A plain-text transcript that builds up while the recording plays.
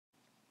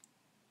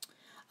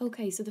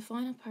Okay, so the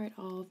final part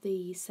of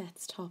the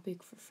sets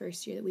topic for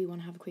first year that we want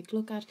to have a quick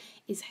look at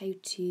is how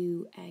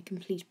to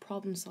complete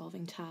problem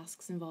solving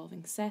tasks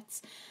involving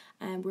sets.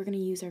 And we're going to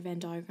use our Venn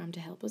diagram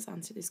to help us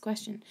answer this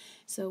question.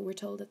 So we're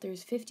told that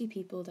there's 50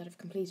 people that have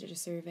completed a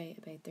survey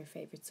about their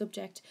favourite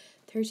subject,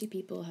 30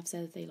 people have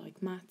said that they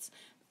like maths,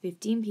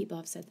 15 people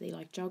have said that they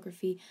like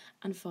geography,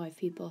 and 5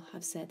 people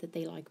have said that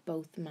they like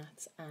both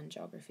maths and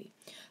geography.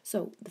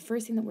 So the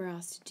first thing that we're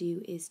asked to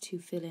do is to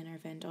fill in our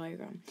Venn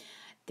diagram.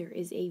 There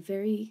is a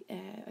very,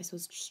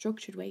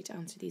 structured way to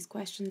answer these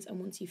questions, and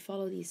once you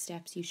follow these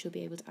steps, you should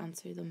be able to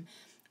answer them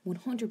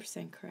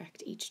 100%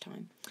 correct each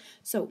time.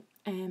 So,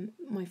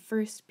 my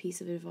first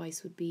piece of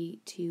advice would be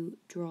to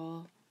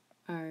draw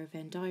our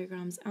Venn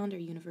diagrams and our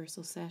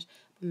universal set,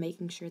 but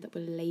making sure that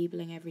we're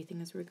labelling everything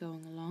as we're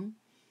going along.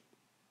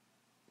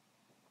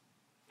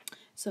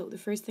 So the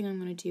first thing I'm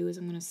going to do is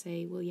I'm going to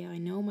say, well, yeah, I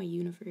know my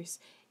universe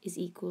is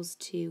equals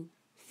to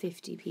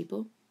 50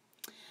 people.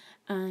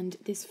 And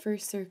this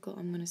first circle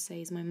I'm going to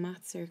say is my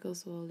math circle,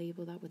 so I'll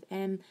label that with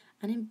M.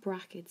 And in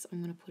brackets,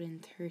 I'm going to put in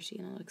 30,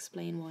 and I'll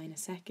explain why in a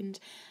second.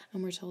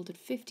 And we're told that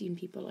 15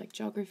 people like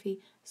geography,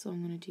 so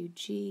I'm going to do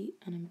G,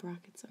 and in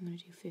brackets, I'm going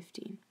to do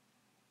 15.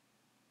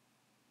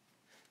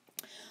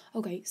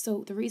 Okay,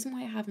 so the reason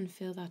why I haven't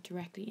filled that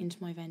directly into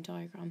my Venn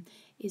diagram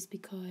is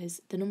because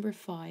the number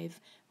 5,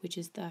 which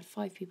is that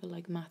 5 people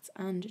like maths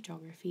and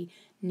geography,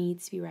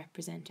 needs to be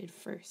represented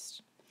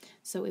first.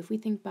 So if we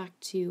think back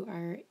to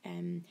our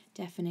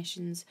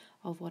definitions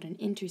of what an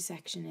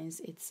intersection is,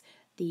 it's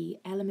the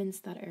elements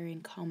that are in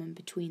common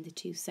between the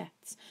two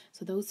sets.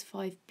 So those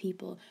 5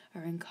 people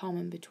are in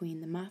common between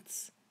the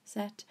maths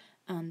set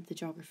and the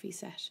geography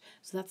set.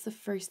 So that's the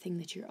first thing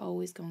that you're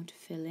always going to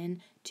fill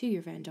in to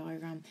your Venn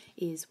diagram,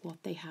 is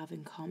what they have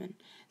in common.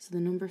 So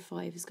the number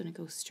 5 is going to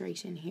go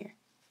straight in here.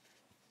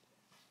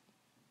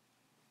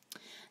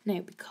 Now,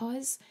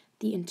 because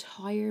the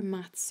entire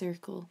math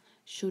circle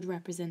should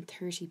represent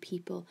 30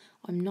 people,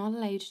 I'm not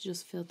allowed to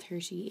just fill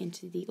 30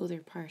 into the other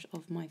part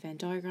of my Venn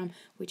diagram,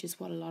 which is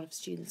what a lot of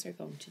students are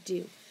going to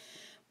do.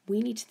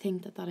 We need to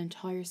think that that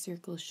entire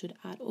circle should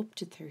add up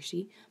to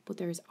 30, but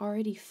there's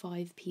already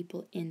 5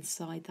 people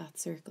inside that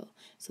circle.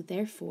 So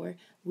therefore,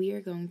 we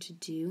are going to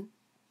do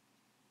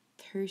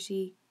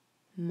 30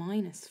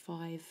 minus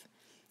 5,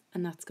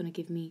 and that's going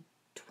to give me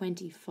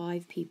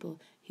 25 people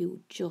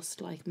who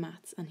just like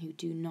maths and who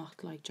do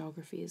not like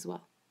geography as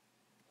well.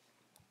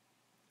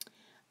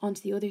 On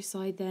to the other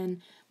side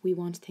then, we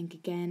want to think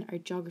again, our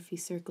geography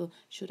circle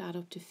should add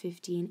up to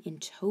 15 in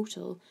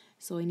total,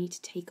 so I need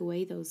to take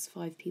away those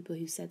 5 people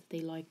who said that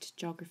they liked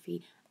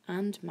geography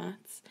and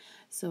maths,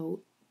 so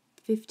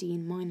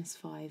 15 minus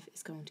 5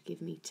 is going to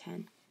give me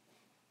 10.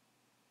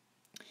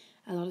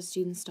 A lot of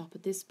students stop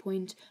at this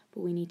point,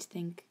 but we need to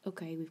think,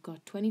 okay, we've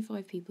got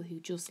 25 people who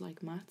just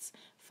like maths,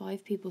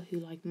 5 people who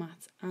like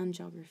maths and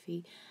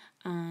geography,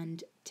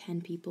 and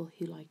 10 people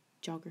who like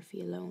geography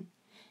alone.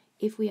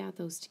 If we add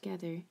those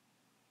together,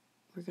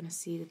 we're going to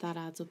see that that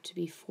adds up to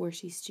be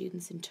 40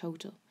 students in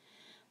total.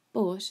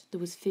 But there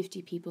was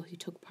 50 people who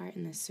took part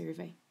in this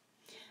survey.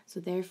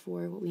 So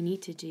therefore, what we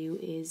need to do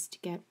is to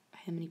get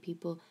how many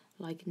people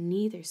like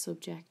neither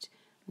subject,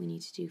 we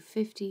need to do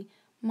 50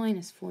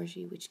 minus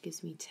 40, which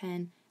gives me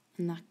 10,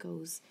 and that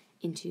goes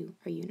into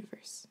our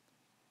universe.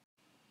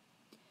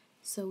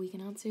 So we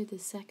can answer the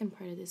second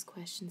part of this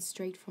question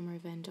straight from our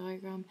Venn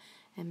diagram.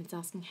 It's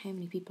asking how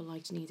many people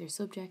liked neither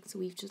subject, so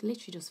we've just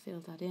literally just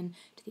filled that in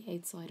to the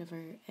outside of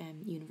our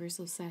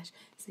universal set,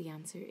 so the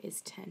answer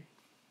is 10.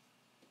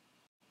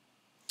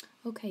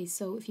 Okay,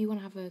 so if you want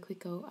to have a quick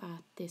go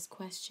at this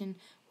question,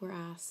 we're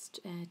asked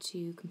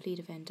to complete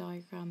a Venn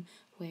diagram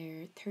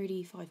where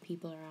 35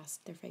 people are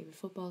asked their favourite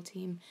football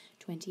team,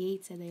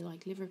 28 said they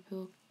liked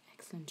Liverpool,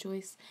 excellent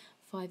choice,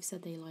 5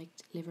 said they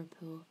liked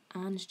Liverpool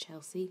and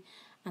Chelsea,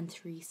 and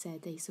 3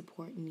 said they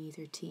support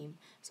neither team.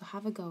 So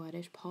have a go at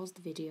it, pause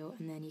the video,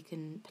 and then you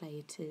can play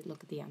it to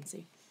look at the answer.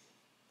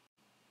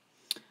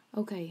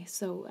 Okay,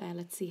 so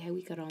let's see how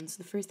we got on.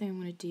 So the first thing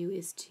I'm going to do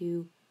is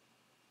to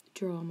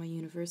draw my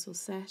universal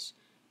set.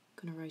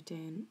 I'm going to write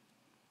down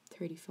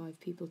 35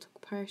 people took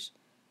part.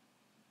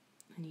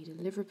 I need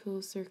a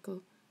Liverpool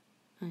circle,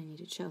 and I need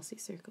a Chelsea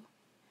circle.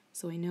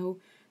 So I know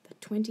that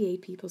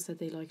 28 people said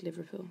they like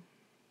Liverpool.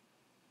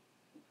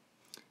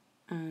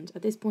 And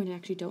at this point, I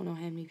actually don't know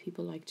how many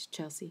people liked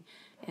Chelsea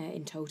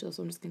in total,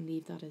 so I'm just going to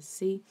leave that as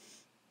C.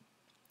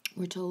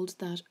 We're told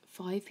that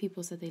 5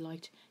 people said they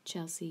liked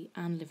Chelsea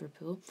and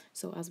Liverpool,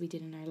 so as we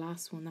did in our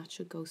last one, that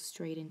should go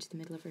straight into the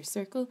middle of our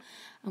circle.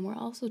 And we're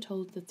also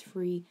told that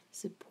 3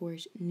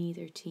 support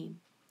neither team.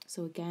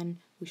 So again,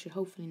 we should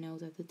hopefully know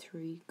that the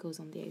 3 goes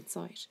on the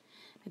outside.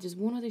 Now there's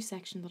one other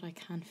section that I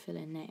can't fill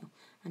in now,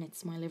 and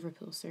it's my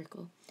Liverpool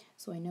circle.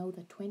 So I know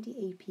that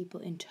 28 people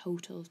in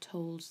total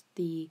told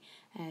the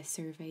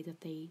survey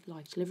that they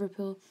liked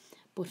Liverpool,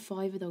 but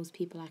 5 of those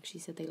people actually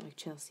said they liked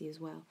Chelsea as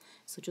well.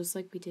 So just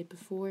like we did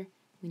before,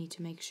 we need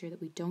to make sure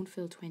that we don't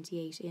fill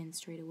 28 in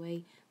straight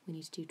away. We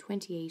need to do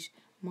 28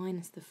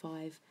 minus the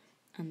 5,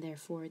 and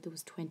therefore there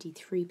was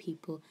 23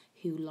 people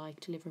who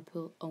liked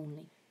Liverpool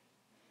only.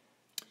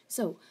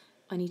 So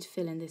I need to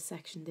fill in this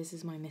section. This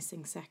is my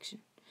missing section.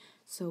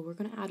 So we're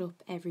going to add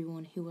up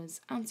everyone who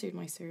has answered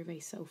my survey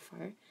so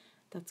far.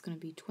 That's going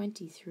to be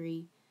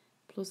 23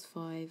 plus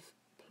 5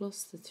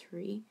 plus the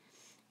 3,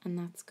 and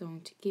that's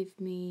going to give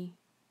me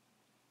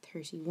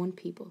 31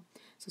 people.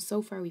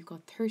 So far we've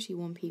got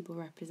 31 people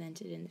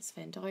represented in this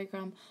Venn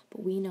diagram,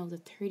 but we know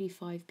that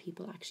 35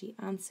 people actually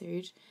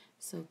answered,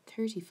 so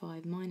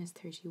 35 minus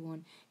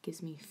 31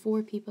 gives me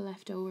 4 people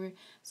left over,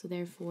 so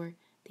therefore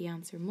the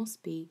answer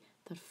must be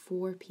that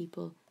 4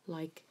 people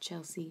like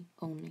Chelsea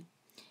only.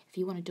 If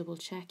you want to double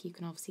check, you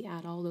can obviously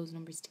add all those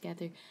numbers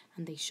together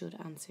and they should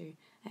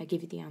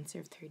give you the answer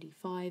of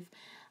 35.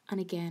 And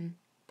again,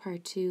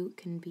 part 2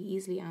 can be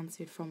easily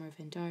answered from our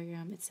Venn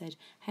diagram. It said,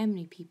 how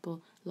many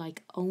people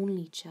like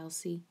only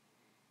Chelsea?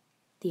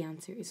 The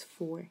answer is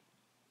 4.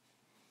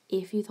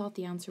 If you thought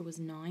the answer was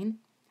 9,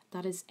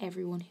 that is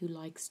everyone who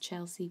likes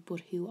Chelsea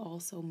but who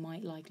also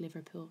might like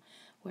Liverpool,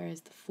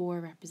 whereas the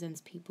 4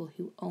 represents people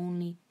who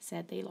only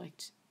said they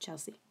liked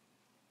Chelsea.